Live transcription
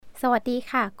สวัสดี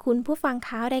ค่ะคุณผู้ฟังค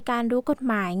ะรายการรู้กฎ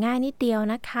หมายง่ายนิดเดียว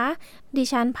นะคะดิ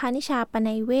ฉันพานิชา ป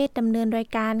นัยเวชดำเนินราย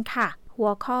การค่ะหั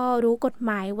วข้อรู้กฎห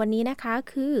มายวันนี้นะคะ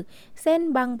คือเส้น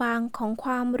บางๆของค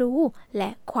วามรู้และ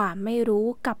ความไม่รู้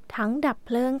กับทั้งดับเพ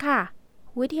ลิงค่ะ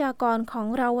วิทยากรของ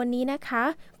เราวันนี้นะคะ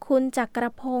คุณจักร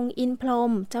พงศ์อินพรห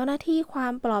มเจ้าหน้าที่ควา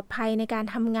มปลอดภัยในการ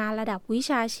ทำงานระดับวิ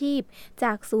ชาชีพจ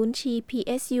ากศูนย์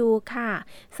GPSU ค่ะ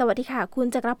สวัสดีค่ะคุณ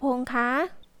จักรพงศ์คะ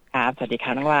ครับสวัสดีค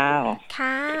รับน้องวาว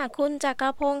ค่ะคุณจักร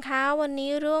พงศ์คะวัน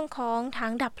นี้เรื่องของถั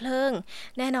งดับเพลิง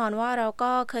แน่นอนว่าเรา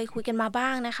ก็เคยคุยกันมาบ้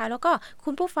างนะคะแล้วก็คุ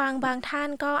ณผู้ฟังบางท่าน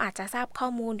ก็อาจจะทราบข้อ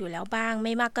มูลอยู่แล้วบ้างไ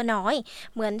ม่มากก็น้อย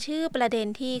เหมือนชื่อประเด็น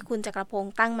ที่คุณจักรพง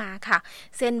ศ์ตั้งมาค่ะ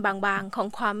เส้นบางๆของ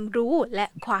ความรู้และ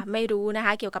ความไม่รู้นะค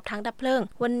ะเกี่ยวกับถังดับเพลิง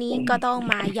วันนี้ก็ต้อง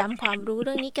มาย้ำความรู้เ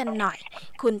รื่องนี้กันหน่อย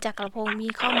คุณจักรพงศ์มี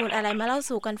ข้อมูลอะไรมาเล่า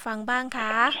สู่กันฟังบ้างค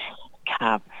ะค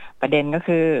รับประเด็นก็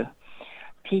คือ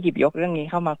ที่หยิบยกเรื่องนี้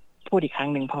เข้ามาพูดอีกครั้ง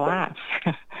หนึ่งเพราะว่า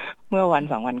เมื่อวัน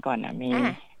2 วันก่อนนะมี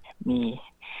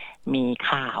มี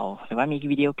ข่าวหรือว่ามี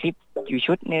วิดีโอคลิปอยู่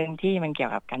ชุดหนึ่งที่มันเกี่ย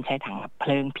วกับการใช้ถังดับเพ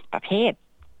ลิงผิดประเภท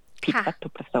ผิดค่ะวัตถุ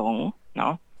ประสงค์เนา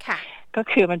ะค่ะก็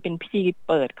คือมันเป็นพิธี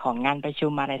เปิดของงานประชุ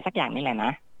มอะไรสักอย่างนี่แหละน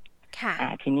ะค่ะ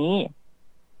ทีนี้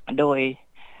โดย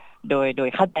โดย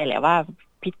เข้าใจแหละว่า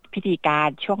พิธีการ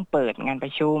ช่วงเปิดงานปร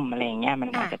ะชุมอะไรอย่างเงี้ยมัน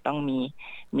อาจจะต้อง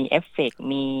มีเอฟเฟกต์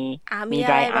มีมี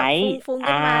ดรายไออะไรแบบซ์ฟุ้งๆ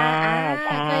ขึ้นมาใ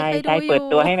ช่เคยดูใช่อยู่ เปิด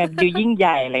ตัวให้มันดูยิ่งให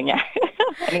ญ่อะไรเงี้ย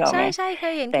นึกออกใไหมช่ๆเค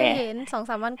ยเห็นแต่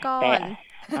2-3วันก่อแต่น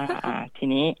ที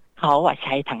นี้เขาใ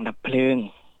ช้ถังดับเพลิง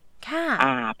ค่ะ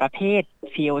ประเภท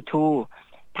CO2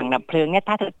 ถังดับเพลิงเนี่ย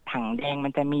ถ้าถังแดงมั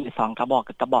นจะมีอยู่2กระบอก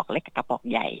กับกระบอกเล็กกับกระบอก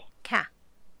ใหญ่ค่ะ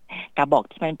กระบอก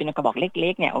ที่มันเป็นกระบอกเล็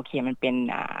กๆเนี่ยโอเคมันเป็น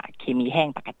เคมีแห้ง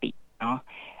ปกติเนาะ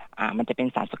มันจะเป็น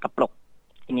สารสกปรก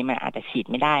ทีนี้มันอาจจะฉีด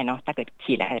ไม่ได้เนาะถ้าเกิด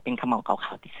ฉีดแล้วอาจจะเป็นเขม่าข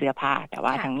าวๆติดเสื้อผ้าแต่ว่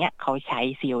าทางเนี้ยเขาใช้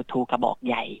CO2 กระบอก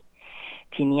ใหญ่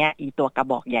ทีเนี้ยอีตัวกระ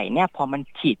บอกใหญ่เนี่ยพอมัน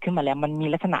ฉีดขึ้นมาแล้วมันมี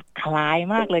ลักษณะคล้าย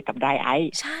มากเลยกับไดไอ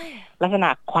ซ์ใช่ลักษณะ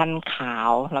ควันขา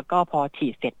วแล้วก็พอฉี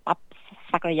ดเสร็จปั๊บ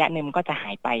สักระยะหนึ่งมันก็จะหา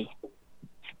ยไป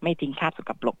ไม่ทิ้งคราบส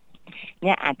กปรกเ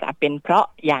นี่ยอาจจะเป็นเพราะ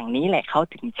อย่างนี้แหละเขา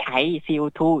ถึงใช้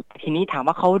CO2 ทีนี้ถาม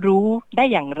ว่าเขารู้ได้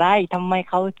อย่างไรทำไม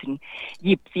เขาถึงห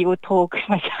ยิบ CO2 ขึ้น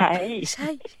มาใช้ ใช่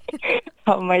ท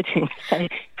ำไมถึงใช้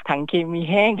ถังเคมี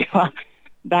แห้งดีว่า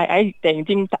ไดไอซ์แต่จ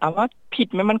ริงๆถามว่าผิด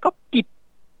ไหมมันก็ผิด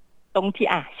ตรงที่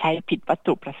ใช้ผิดวัต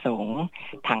ถุประสงค์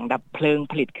ถังดับเพลิง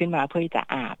ผลิตขึ้นมาเพื่อจะ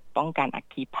ป้องกันอัค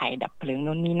คีภัยดับเพลิงโ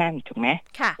น่นนี่นั่นถูกไหม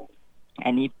ค่ะ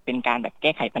อันนี้เป็นการแบบแ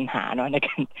ก้ไขปัญหาเนาะใน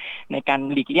การ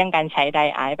หลีกเลี่ยงการใช้ได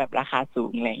ไอซ์แบบราคาสู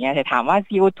งอะไรเงี้ยแต่ถามว่า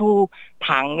CO2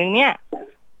 ถังนึงเนี่ย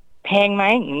แพงไหม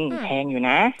แพงอยู่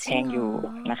นะแพงอยู่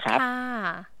นะครับ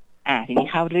ค่ะทีนี้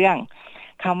เข้าเรื่อง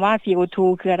คำว่า CO2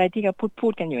 คืออะไรที่เราพู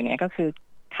ดกันอยู่เนี่ยก็คือ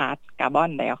คาร์บอน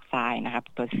ไดออกไซด์นะครับ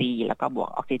ตัว C แล้วก็บวก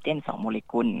ออกซิเจน2 โมเล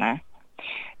กุลนะ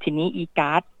ทีนี้อี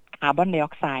ก๊าซคาร์บอนไดอ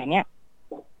อกไซด์เนี่ย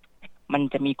มัน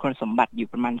จะมีคุณสมบัติอยู่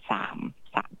ประมาณ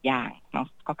3อย่างเนาะ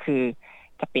ก็คือ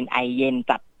จะเป็นไอเย็น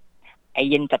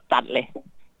จัดเลย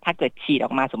ถ้าเกิดฉีดอ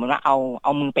อกมาสมมติว่าเอ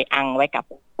ามือไปอังไว้กับ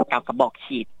กระบอก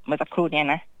ฉีดเมื่อสักครู่เนี้ย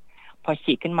นะพอ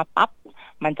ฉีดขึ้นมาปั๊บ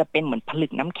มันจะเป็นเหมือนผลึ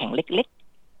กน้ำแข็งเล็ก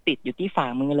ๆติดอยู่ที่ฝ่า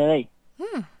มือเลย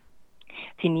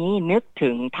ทีนี้นึกถึ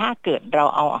งถ้าเกิดเรา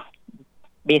เอา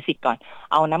เบสิกก่อน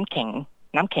เอาน้ำแข็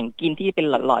งกินที่เป็น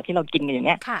หลอดๆที่เรากินกันอย่างเ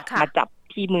นี้ยมาจับ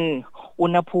ที่มืออุ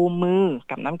ณหภูมิมือ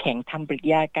กับน้ำแข็งทำปฏิกิริ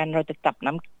ยากันเราจะจับ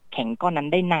น้ำแข็งก้อนนั้น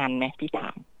ได้นานไหมพี่ถา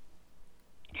ม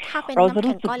ถ้าเป็นน้ำแ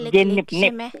ข็งก้อนเล็กๆใ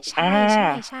ช่ไหม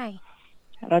ใช่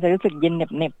เราจะรู้สึกเย็นเห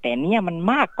น็บแต่เนี่ยมัน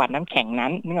มากกว่าน้ำแข็งนั้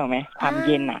นนึกออกไหมความเ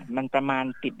ย็นมันประมาณ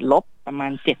ติดลบประมา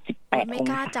ณ78 องศาไม่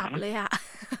กล้าจับเลย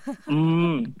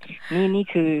นี่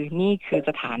คือ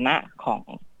สถานะข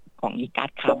องอีก๊าซ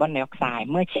คาร์บอนไดออกไซด์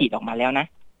เมื่อฉีดออกมาแล้วนะ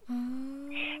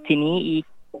ทีนี้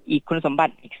อีกคุณสมบั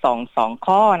ติอีกสอง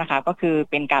ข้อนะคะก็คือ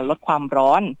เป็นการลดความ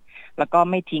ร้อนแล้วก็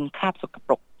ไม่ทิ้งคราบสกป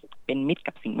รกเป็นมิตร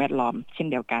กับสิ่งแวดล้อมเช่น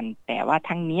เดียวกันแต่ว่า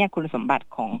ทั้งนี้คุณสมบัติ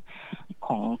ข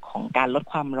องการลด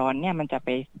ความร้อนเนี่ยมันจะ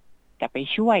ไป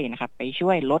ช่วยนะครับไปช่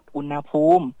วยลดอุณหภู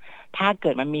มิถ้าเกิ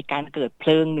ดมันมีการเกิดเพ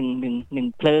ลิงหนึ่ง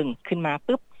เพลิงขึ้นมา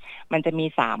ปุ๊บมันจะมี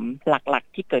3หลัก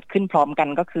ๆที่เกิดขึ้นพร้อมกัน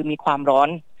ก็คือมีความร้อน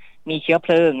มีเชื้อเพ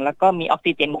ลิงแล้วก็มีออก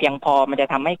ซิเจนเพียงพอมันจะ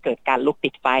ทำให้เกิดการลุกติ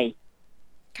ดไฟ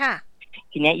ค่ะ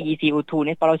ทีนี้ CO2 เ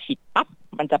นี่ยพอเราฉีดปั๊บ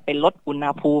มันจะไปลดอุณห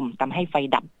ภูมิทำให้ไฟ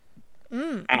ดับ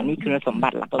นี่คือสมบั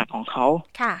ติหลักๆของเขา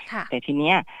ค่ะแต่ทีเ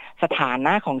นี้ยสถาน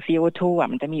ะของ CO2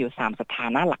 มันจะมีอยู่3สถา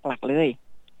นะหลักๆเลย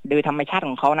โดยธรรมชาติข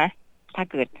องเขานะถ้า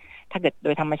เกิดโด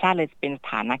ยธรรมชาติเลยเป็นส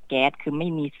ถานะแก๊สคือไม่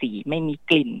มีสีไม่มี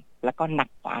กลิ่นแล้วก็หนัก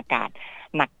กว่าอากาศ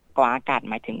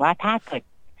หมายถึงว่าถ้าเกิด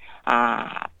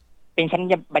เป็นชั้น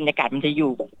บรรยากาศมันจะอ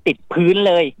ยู่ติดพื้น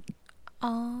เลย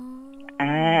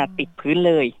ติดพื้น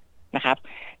เลยนะครับ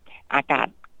อากาศ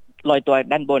ลอยตัว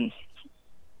ด้านบน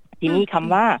ทีนี้ค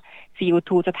ำว่า CO2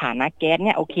 สถานะแก๊สเ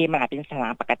นี่ยโอเคมันอาจเป็นสถาน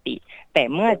ะปกติแต่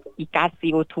เมื่ออีก๊าซ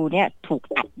CO2 เนี่ยถูก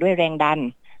อัดด้วยแรงดัน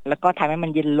แล้วก็ทำให้มั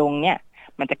นเย็นลงเนี่ย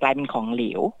มันจะกลายเป็นของเหล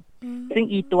วซึ่ง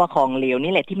อีตัวของเหลว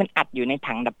นี่แหละที่มันอัดอยู่ใน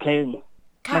ถังดับเพลิง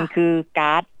มันคือ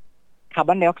ก๊าซคาร์บ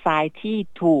อนไดออกไซด์ที่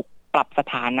ถูกปรับส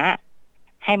ถานะ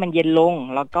ให้มันเย็นลง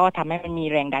แล้วก็ทำให้มันมี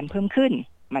แรงดันเพิ่มขึ้น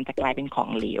มันจะกลายเป็นของ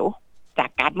เหลวจาก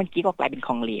ก๊าซเมื่อกี้ก็กลายเป็นข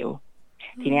องเหลว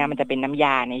ทีนี้มันจะเป็นน้ำย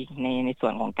าในส่ว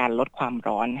นของการลดความ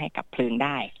ร้อนให้กับเพลิงไ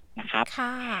ด้นะครับ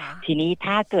ทีนี้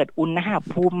ถ้าเกิดอุณห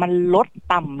ภูมิมันลด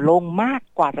ต่ำลงมาก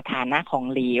กว่าสถานะของ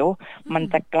เหลวมัน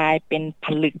จะกลายเป็นผ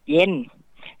ลึกเย็น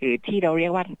หรือที่เราเรีย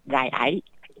กว่า dry ice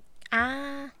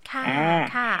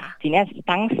ค่ะทีนี้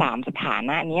ทั้ง3สถา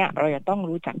นะเนี้ยเราจะต้อง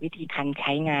รู้จักวิธีการใ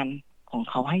ช้งานของ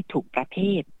เขาให้ถูกประเภ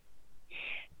ท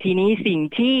ทีนี้สิ่ง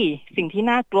ที่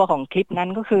น่ากลัวของคลิปนั้น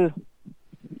ก็คือ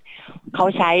เขา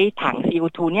ใช้ถัง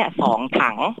CO2 เนี่ย2ถั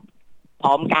งพ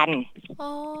ร้อมกัน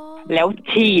แล้ว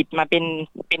ฉีดมาเ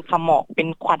ป็นขมอกเป็น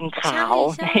ควันขาว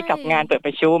ให้กับงานเปิดป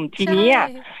ระชุมทีนี้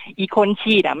อีคน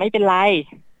ฉีดไม่เป็นไร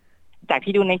จาก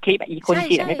ที่ดูในคลิปอีคน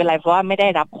ฉีดไม่เป็นไรเพราะว่าไม่ได้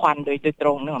รับควันโดยตร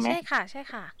งนึกออกไหมใช่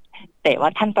ค่ะแต่ว่า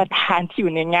ท่านประธานที่อ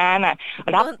ยู่ในงาน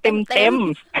รับเต็ม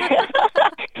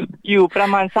อยู่ประ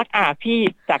มาณสักพี่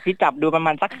จากที่จับดูประม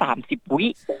าณสัก30 วิ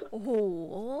โอ้โห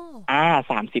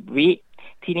30 วิ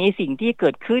ทีนี้สิ่งที่เกิ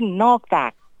ดขึ้นนอกจา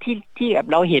กที่แบบ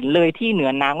เราเห็นเลยที่เหนื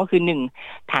อน้ำก็คือ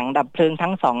1ถังดับเพลิงทั้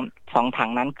งสองถัง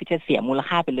นั้นคือจะเสียมูล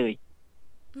ค่าไปเลย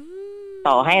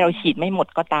ต่อให้เราฉีดไม่หมด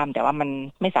ก็ตามแต่ว่ามัน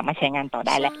ไม่สามารถใช้งานต่อไ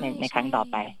ด้และในครั้งต่อ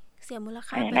ไปเสียมูล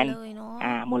ค่าไปเลยเนาะ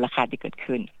มูลค่าที่เกิด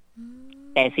ขึ้น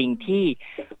แต่สิ่งที่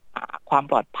ความ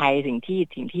ปลอดภัยสิ่ง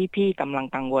ที่พี่กำลัง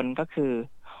กังวลก็คือ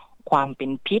ความเป็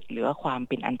นพิษหรือความเ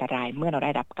ป็นอันตรายเมื่อเราไ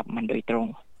ด้รับกับมันโดยตรง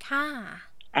ค่ะ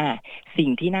สิ่ง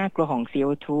ที่น่ากลัวของ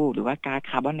CO2 หรือว่าก๊าซ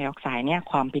คาร์บอนไดออกไซด์เนี่ย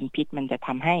ความเป็นพิษมันจะท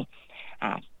ำให้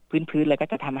พื้นเลยก็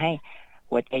จะทำให้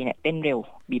หัวใจเนี่ยเต้นเร็ว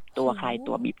บีบตัวคลาย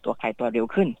ตัวบีบตัวคลายตัวเร็ว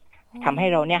ขึ้นทำให้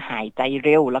เราเนี่ยหายใจเ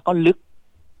ร็วแล้วก็ลึก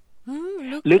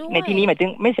ในที่นี้หมายถึ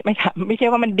งไม่ใช่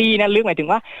ว่ามันดีนะลึกหมายถึง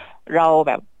ว่าเร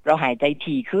าหายใจ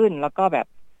ถี่ขึ้นแล้วก็แบบ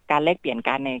การแลกเปลี่ยนก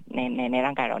ารในร่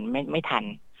างกายเราไม่ทัน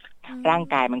ร่าง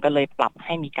กายมันก็เลยปรับใ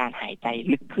ห้มีการหายใจ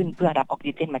ลึกขึ้นเพื่อรับออก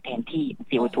ซิเจนมาแทนที่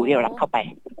CO2 ที่เรารับเข้าไป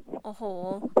โอ้โห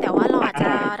แต่ว่าเราอาจจ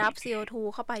ะรับ CO2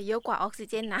 เข้าไปเยอะกว่าออกซิ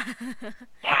เจนนะ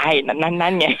ใช่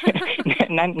นั่นไง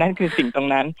นั่นคือสิ่งตรง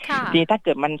นั้นทีนี้ถ้าเ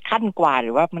กิดมันขั้นกว่าห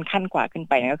รือว่ามันขั้นกว่าขึ้น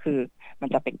ไปก็คือมัน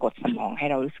จะไปกดสมองให้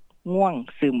เรารู้สึกง่วง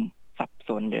ซึมสับส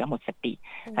นหรือหมดสติ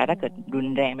แต่ถ้าเกิดรุน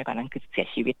แรงไปกว่านั้นคือเสีย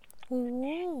ชีวิต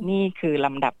นี่คือล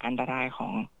ำดับอันตรายขอ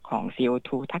งCO2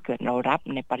 ถ้าเกิดเรารับ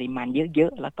ในปริมาณเยอ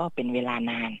ะๆแล้วก็เป็นเวลา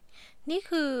นานนี่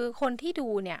คือคนที่ดู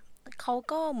เนี่ยเขา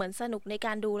ก็เหมือนสนุกในก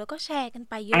ารดูแล้วก็แชร์กัน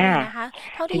ไปเยอะนะคะ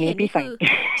เท่าที่เห็นนี่คือ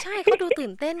ใช่เขาดูตื่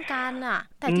นเต้นกัน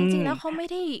แต่จริงๆแล้วเขาไม่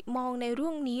ได้มองในเรื่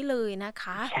องนี้เลยนะค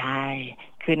ะใช่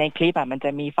คือในคลิปมันจ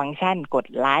ะมีฟังก์ชันกด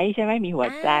ไลค์ใช่ไหมมีหัว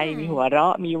ใจมีหัวเรา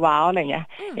ะมีว้าวอะไรอย่างเงี้ย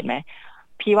เห็นไหม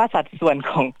พี่ว่าสัดส่วน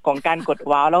ของการกด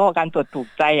ว้าวแล้วก็การกดถูก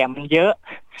ใจมันเยอะ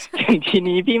ที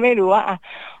นี้พี่ไม่รู้ว่า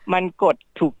มันกด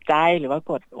ถูกใจหรือว่า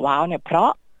กดว้าวเนี่ยเพรา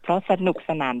ะสนุกส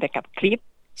นานไปกับคลิป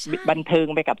บันเทิง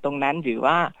ไปกับตรงนั้นหรือ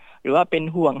ว่าเป็น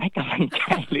ห่วงให้กำลังใจ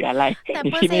หรืออะไรแต่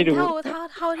เปอร์เซ็นต์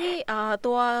เท่าที่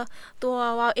ตัว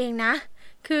วาวเองนะ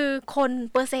คือคน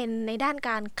เปอร์เซ็นต์ในด้านก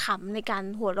ารขำในการ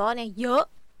หัวเราะเนี่ยเยอะ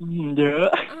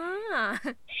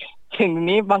ถึง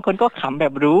นี้บางคนก็ขำแบ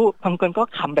บรู้บางคนก็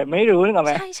ขำแบบไม่รู้นึกออกไห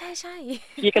มใช่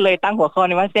พี่ก็เลยตั้งหัวข้อ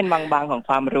นี้ว่าเส้นบางๆของค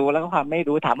วามรู้แล้วก็ความไม่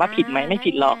รู้ถามว่าผิดไหมไม่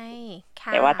ผิดหรอก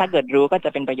แต่ว่าถ้าเกิดรู้ก็จะ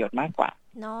เป็นประโยชน์มากกว่า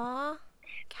เนาะ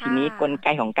ทีนี้กลไก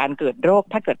ของการเกิดโรค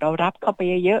ถ้าเกิดเรารับเข้าไป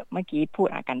เยอะๆเมื่อกี้พูด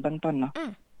อาการเบื้องต้นเนาะ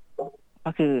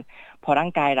ก็คือพอร่า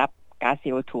งกายรับก๊าซ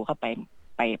CO2 เข้าไ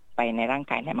ปในร่าง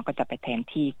กายเนี่ยมันก็จะไปแทน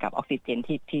ที่กับออกซิเจน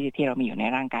ที่เรามีอยู่ใน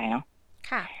ร่างกายเนาะ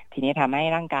ทีนี้ทำให้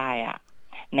ร่างกาย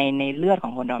ในเลือดขอ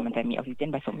งคนเรามันจะมีออกซิเจน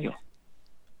ผสมอยู่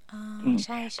ใ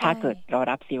ช่ถ้าเกิดเรา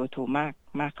รับ CO2 ม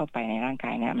ากเข้าไปในร่างก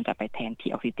ายเนี่ยมันจะไปแทนที่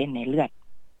ออกซิเจนในเลือด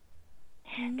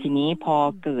ทีนี้พอ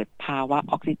เกิดภาวะ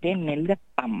ออกซิเจนในเลือด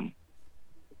ต่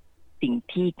ำสิ่ง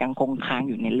ที่ยังคงค้าง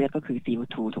อยู่ในเลือดก็คือ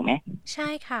CO2 ถูกไหมใช่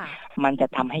ค่ะมันจะ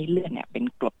ทำให้เลือดเนี่ยเป็น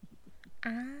กรด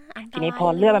ทีนี้พอ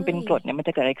เลือดมันเป็นกรดเนี่ยมันจ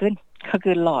ะเกิดอะไรขึ้นก็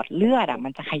คือหลอดเลือดมั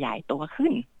นจะขยายตัวขึ้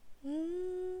น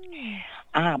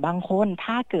บางคน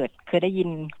ถ้าเกิดเคยได้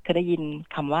ยิน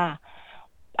คำว่า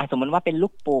สมมติว่าเป็นลู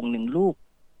กโป่ง1ลูก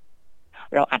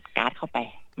เราอัดก๊าซเข้าไป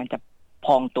มันจะพ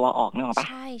องตัวออกนึกออกปะ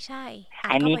ใช่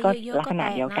อันนี้ก็ลักษณะ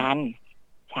เดียวกัน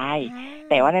ใช่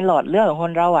แต่ว่าในหลอดเลือดของค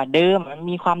นเราเดิมมัน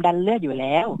มีความดันเลือดอยู่แ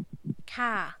ล้วค่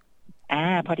ะ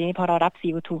พอทีนี้พอเรารับ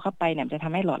CO2 เข้าไปเนี่ยจะท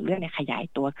ำให้หลอดเลือดเนี่ยขยาย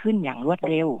ตัวขึ้นอย่างรวด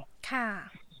เร็วค่ะ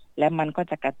และมันก็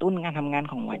จะกระตุ้นการทำงาน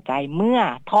ของหัวใจเมื่อ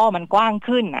ท่อมันกว้าง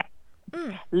ขึ้น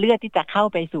เลือดที่จะเข้า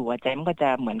ไปสู่หัวใจมันก็จะ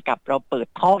เหมือนกับเราเปิด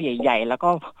ท่อใหญ่ๆแล้วก็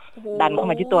ดันเข้า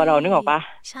มาที่ตัวเรานึกออกปะ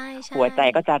ใช่หัวใจ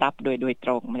ก็จะรับโดยต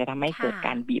รงมันจะทำให้เกิดค่ะก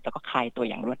ารบีบแล้วก็คลายตัว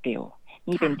อย่างรวดเร็ว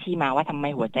นี่เป็ค่ะนที่มาว่าทำไม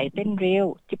หัวใจเต้นเร็ว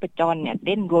ชีพจรเนี่ยเ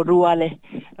ต้นรัวๆเลย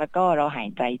แล้วก็เราหาย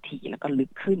ใจถี่แล้วก็ลึ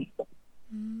กขึ้น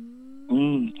อือื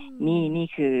มมนี่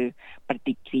คือป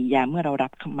ฏิกิริยาเมื่อเรารั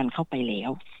บมันเข้าไปแล้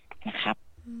วนะครับ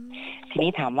อืมที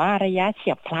นี้ถามว่าระยะเฉี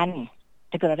ยบพลัน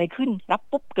จะเกิดอะไรขึ้น รับ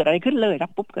ปุ๊บเกิดอะไรขึ้นเลยรั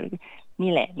บปุ๊บเกิดอะไรขึ้น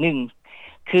นี่แหละ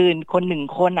คือคน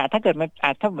1 คนถ้าเกิดมัน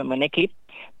ถ้าเหมือนในคลิป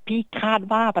พี่คาด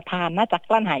ว่าประธานน่าจะ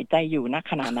กลั้นหายใจอยู่ณ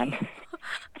ขณะนั้น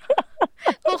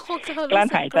ก็คงจะ กลั้รู้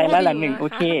สึกนหายใจกลัวแล้วอยู่ล่ะ1โอน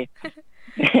ะเค คะ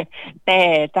แต่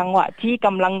จังหวะที่ก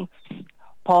ำลัง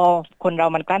พอคนเรา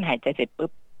มันกลั้นหายใจเสร็จปุ๊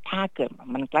บถ้าเกิด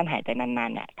มันกลั้นหายใจนา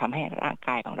นๆเนี่ยทำให้ร่างก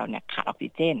ายของเราเนี่ยขาดออกซิ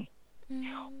เจน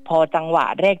พอจังหวะ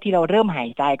แรกที่เราเริ่มหาย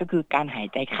ใจก็คือการหาย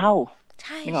ใจเข้าใ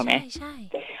ช่นึกออกไหมใช่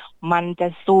มันจะ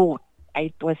สูดไอ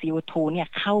ตัว CO2 เนี่ย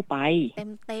เข้าไป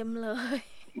เต็มเลย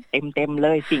เต็มเล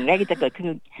ยสิ่งแรกที่จะเกิดขึ้น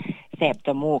คือแสบจ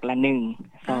มูกละ1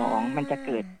 2มันจะเ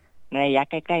กิดในระยะ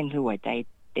ใกล้ๆคือหัวใจ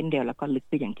เต้นเร็วแล้วก็ลึก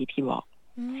ขึ้นอย่างที่พี่บอก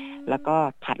แล้วก็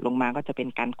ถัดลงมาก็จะเป็น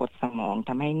การกดสมองท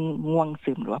ำให้ง่วง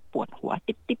ซึมหรือว่าปวดหัว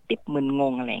ติ๊บมึนง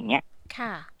งอะไรอย่างเงี้ยค่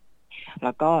ะแ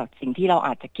ล้วก็สิ่งที่เราอ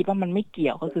าจจะคิดว่ามันไม่เกี่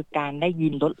ยวก็คือการได้ยิ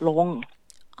นลดลง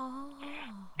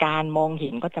การมองเห็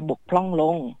นก็จะบกพร่องล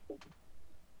ง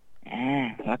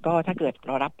แล้วก็ถ้าเกิดเ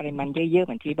รารับปริมาณเยอะๆเห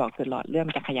มือนที่บอกคือหลอดเลือด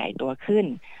มันจะขยายตัวขึ้น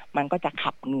มันก็จะ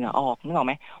ขับเหงื่อออกนึกออกไ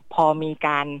หมพอ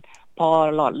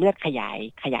หลอดเลือดขยาย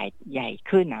ใหญ่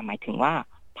ขึ้นหมายถึงว่า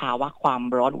ภาวะความ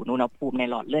ร้อนอุณหภูมิใน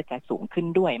หลอดเลือดจะสูงขึ้น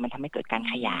ด้วยมันทำให้เกิดการ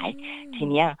ขยายที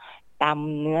เนี้ยตาม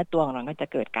เนื้อตัวของเราก็จะ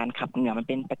เกิดการขับเหงื่อมัน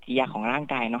เป็นปฏิกิริยาของร่าง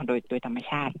กายเนาะโดยธรรม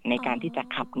ชาติในการที่จะ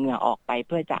ขับเหงื่อออกไปเ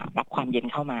พื่อจะรับความเย็น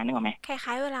เข้ามานึกออกไหมค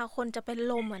ล้ายๆเวลาคนจะเป็น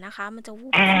ลมอะนะคะมันจะวู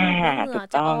บแล้วเหงื่ถูอ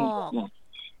จะอกต้องอก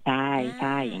ใ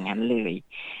ช่อย่างนั้นเลย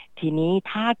ทีนี้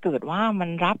ถ้าเกิดว่ามัน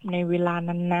รับในเวลา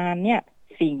นานๆเนี่ย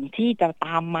สิ่งที่จะต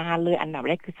ามมาเลยอันดับแ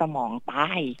รกคือสมองตา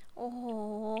ยโอ้โห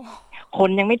คน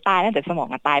ยังไม่ตายนะแต่สมอง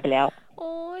ตายไปแล้วโ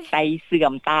อ้ยไตเสื่อ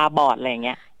มตาบอดอะไรอย่างเ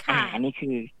งี้ยค่ะนี่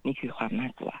คือความน่า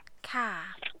กลัวค่ะ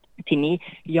ทีนี้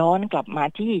ย้อนกลับมา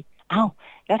ที่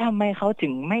แล้วทำไมเขาถึ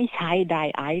งไม่ใช้ได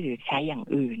ไอซ์หรือใช้อย่าง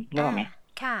อื่นนึกออกไหม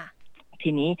ค่ะที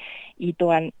นี้อี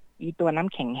ตัวน้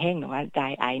ำแข็งแห้งหรือว่าได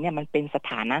ไอซ์เนี่ยมันเป็นส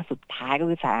ถานะสุดท้ายก็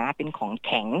คือสถานะเป็นของแ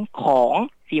ข็งของ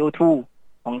CO2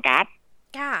 ของก๊าซ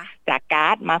จากก๊า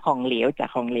ซมาของเหลวจาก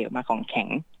ของเหลวมาของแข็ง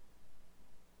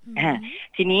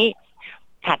ทีนี้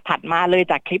ถัดมาเลย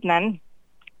จากคลิปนั้น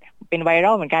เป็นไว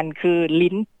รัลเหมือนกันคือ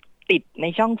ลิ้นติดใน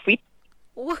ช่องฟิต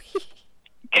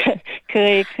เค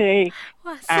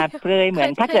ยเหมือ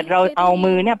นถ้าเกิดเราเอา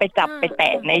มือเนี่ยไปจับไปแต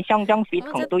ะในช่องฟิต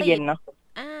ของตู้เย็นเนาะ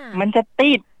มันจะ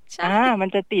ติดมัน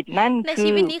จะติดนั่นคือใน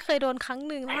ชีวิตนี้เคยโดนครั้ง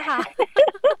หนึ่งแล้วค่ะ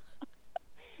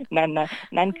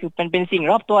นั่นคือเป็นสิ่ง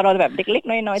รอบตัวเราแบบเล็กๆ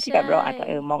น้อยๆที่แบบเราอาจจะ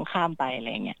มองข้ามไปอะไร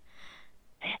เงี้ย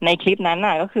ในคลิปนั้น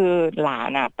ก็คือหลา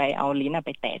นไปเอาลิ้นไ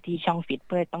ปแตะที่ช่องฟิตเ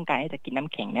พื่อต้องการให้จะกินน้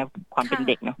ำแข็งเนี่ยความเป็น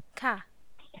เด็กเนาะ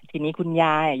ทีนี้คุณย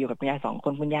ายอยู่กับคุณยาย2 ค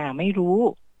นคุณยายไม่รู้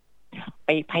ไป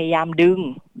พยายามดึง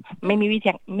ไม่มีวิ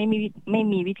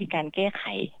ธีการแก้ไข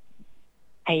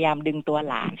พยายามดึงตัว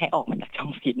หลานให้ออกมาจากช่อ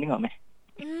งฟิตนึกออกไหม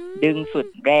ดึงสุด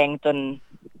แรง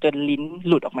จนลิ้น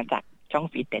หลุดออกมาจากช่อง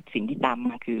ฟิตแต่สิ่งที่ตาม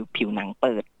มาคือผิวหนังเ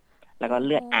ปิดแล้วก็เ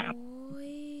ลือดอาบ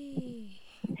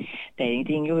แต่จ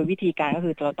ริงๆก็คือวิธีการก็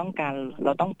คือเราต้อ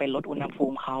งไปลดอุณหภู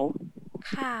มิเขา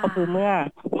ก็คือเ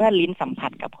มื่อลิ้นสัมผั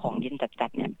สกับของเย็นจั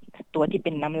ดๆเนี่ยตัวที่เ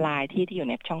ป็นน้ำลายที่อยู่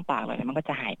ในช่องปากเราเนี่ยมันก็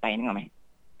จะหายไปนึกออกไหม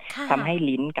ทำให้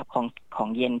ลิ้นกับของ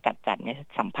เย็นจัดๆเนี่ย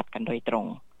สัมผัสกันโดยตรง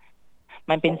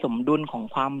มันเป็นสมดุลของ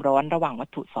ความร้อนระหว่างวัต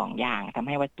ถุ2 อย่างทำใ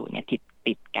ห้วัตถุเนี่ย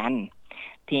ติดกัน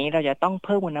ทีนี้เราจะต้องเ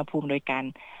พิ่มอุณหภูมิโดยการ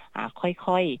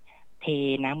ค่อยๆเท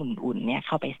น้ำอุ่นๆเนี่ยเ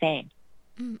ข้าไปแทรก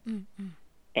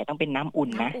แต่ต้องเป็นน้ำอุ่น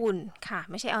นะน้ำอุ่นค่ะ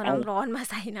ไม่ใช่เอาน้ำร้อนมา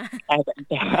ใส่นะ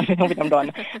แต่ไม่ต้องเป็นน้ำร้อน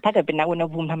ถ้าเกิดเป็นน้ำอุณห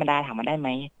ภูมิธรรมดาถามมาได้ไหม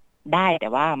ได้แต่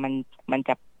ว่ามัน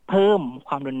จะเพิ่มค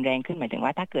วามรุนแรงขึ้นหมายถึงว่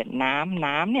าถ้าเกิดน้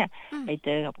ำเนี่ยไปเจ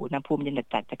อกับอุณหภูมิเย็น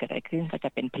จัดๆจะเกิดอะไรขึ้นก็จะ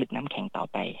เป็นผลึกน้ำแข็งต่อ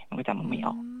ไปมันก็จะไม่อ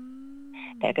อก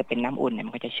แต่ถ้าเกิดเป็นน้ำอุ่นเนี่ย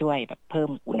มันก็จะช่วยแบบเพิ่ม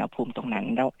อุณหภูมิตรงนั้น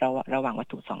ระหว่างวัต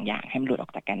ถุ2 อย่างให้มันหลุดออ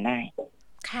กจากกันได้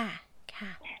ค่ะ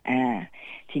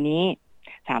ทีนี้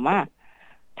ถามว่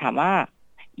า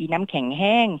อีน้ำแข็งแ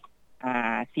ห้ง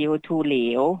CO2 เหล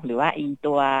วหรือว่าอี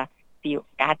ตัว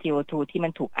ก๊าซ CO2 ที่มั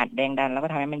นถูกอัดแรงดันแล้วก็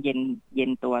ทำให้มันเย็น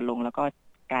ตัวลงแล้วก็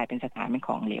กลายเป็นสถานเป็นข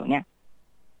องเหลวเนี่ย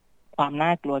ความน่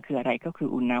ากลัวคืออะไรก็คือ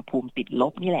อุณหภูมิติดล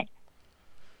บนี่แหละ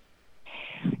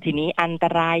ทีนี้อันต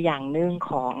รายอย่างหนึ่ง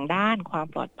ของด้านความ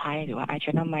ปลอดภัยหรือว่าอาช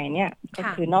ญากรรมเนี่ยก็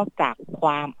คือนอกจากคว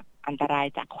ามอันตราย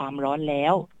จากความร้อนแล้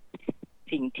ว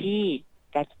สิ่งที่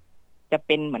จะ จะเ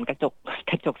ป็นเหมือนกระ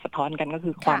จกสะท้อนกันก็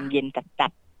คือความเย็นจั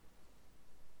ด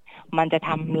ๆมันจะท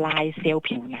ำลายเซลล์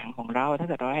ผิวหนังของเราถ้าเ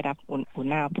กิดเราได้รับอุณ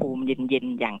หภูมิเย็น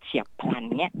ๆอย่างเฉียบพลัน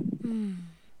เนี้ย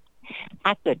ถ้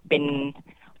าเกิดเป็น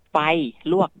ไฟ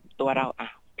ลวกตัวเรา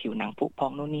ผิวหนังผุพอ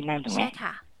งนู่นนี่นั่นถูกไหมใช่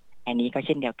ค่ะอันนี้ก็เ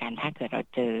ช่นเดียวกันถ้าเกิดเรา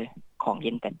เจอของเ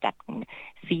ย็นจัด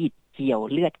ๆซีดเหี่ยว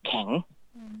เลือดแข็ง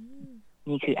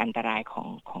นี่คืออันตราย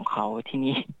ของเขาที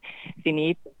นี้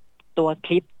ตัวค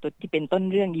ลิปตัวที่เป็นต้น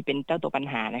เรื่องที่เป็นเจ้าตัวปัญ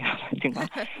หานะครับถึงว่า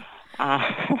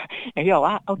อย่างที่บอก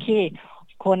ว่าโอเค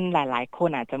คนหลายๆคน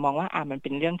อาจจะมองว่ามันเป็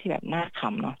นเรื่องที่แบบน่าข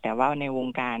ำเนาะแต่ว่าในวง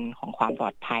การของความปลอ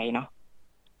ดภัยเนาะ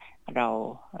เร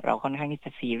าค่อนข้างที่จะ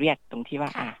ซีเรียสตรงที่ว่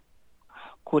า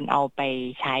คุณเอาไป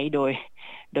ใช้โ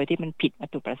ดยที่มันผิดวัต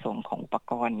ถุประสงค์ของอุป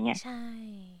กรณ์เนี้ย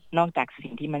นอกจากสิ่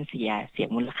งที่มันเสีย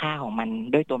มูลค่าของมัน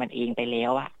ด้วยตัวมันเองไปแล้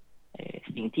ว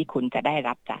สิ่งที่คุณจะได้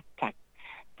รับจาก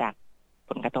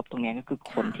ผลกระทบตรงนี้ก็คือ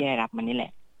คนที่ได้รับมันนี่แหล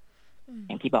ะอ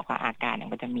ย่างที่บอกว่าอาการเนี่ย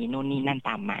มันจะมีนู่นนี่นั่น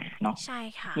ตามมาเนาะใช่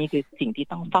ค่ะนี่คือสิ่งที่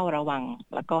ต้องเฝ้าระวัง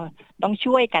แล้วก็ต้อง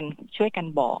ช่วยกัน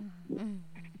บอก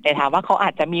แต่ถามว่าเขาอ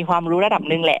าจจะมีความรู้ระดับ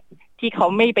นึงแหละที่เขา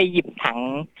ไม่ไปหยิบ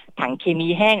ถังเคมี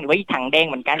แห้งหรือว่าถังแดง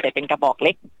เหมือนกันแต่เป็นกระบอกเ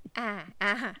ล็ก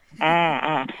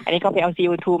อันนี้เขาไปเอา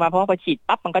CO2 มาเพราะว่าพอฉีด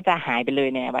ปั๊บมันก็จะหายไปเลย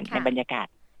ในบรรยากาศ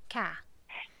ค่ะ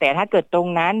แต่ถ้าเกิดตรง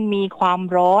นั้นมีความ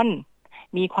ร้อน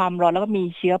แล้วก็มี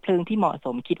เชื้อเพลิงที่เหมาะส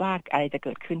มคิดว่าอะไรจะเ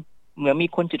กิดขึ้นเหมือนมี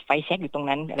คนจุดไฟแช็กอยู่ตรง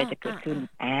นั้นอะไรจะเกิดขึ้น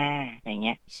อย่างเ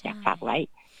งี้ยอยากฝากไว้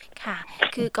ค่ะ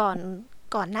คือ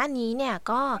ก่อนหน้านี้เนี่ย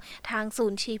ก็ทางศู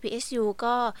นย์ CPSU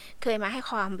ก็เคยมาให้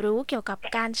ความรู้เกี่ยวกับ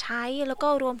การใช้แล้วก็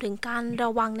รวมถึงการร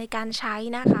ะวังในการใช้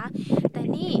นะคะแต่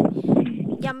นี่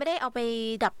ยังไม่ได้เอาไป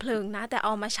ดับเพลิงนะแต่เอ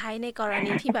ามาใช้ในกร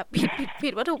ณีที่แบบผิ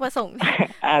ดวัตถุประสงค์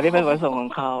ที่เป็นวัตถุประสงค์ของ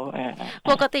เขา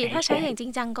ปกติถ้าใช้อย่างจริ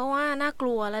งจังก็ว่าน่าก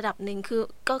ลัวระดับหนึ่ง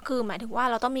ก็คือหมายถึงว่า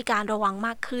เราต้องมีการระวังม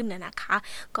ากขึ้นนะคะ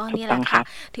ก็นี่แหละค่ะ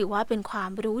ถือว่าเป็นควา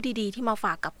มรู้ดีๆที่มาฝ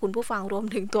ากกับคุณผู้ฟังรวม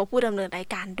ถึงตัวผู้ดำเนินราย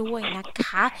การด้วยนะค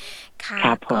ะค่ะ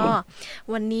ก็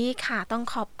วันนี้ค่ะต้อง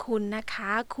ขอบคุณนะค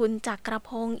ะคุณจักรพ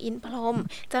งษ์อินพรหม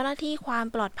เจ้าหน้าที่ความ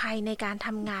ปลอดภัยในการท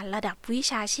ำงานระดับวิ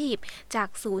ชาชีพจาก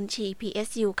ศูนย์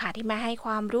CPSU ค่ะที่มาให้ค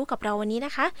วามรู้กับเราวันนี้น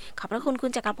ะคะขอบพระคุณคุ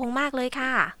ณจักรพงษ์มากเลยค่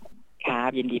ะครับ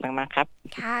ยินดีมากๆครับ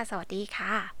ค่ะสวัสดีค่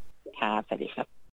ะครับสวัสดีครับ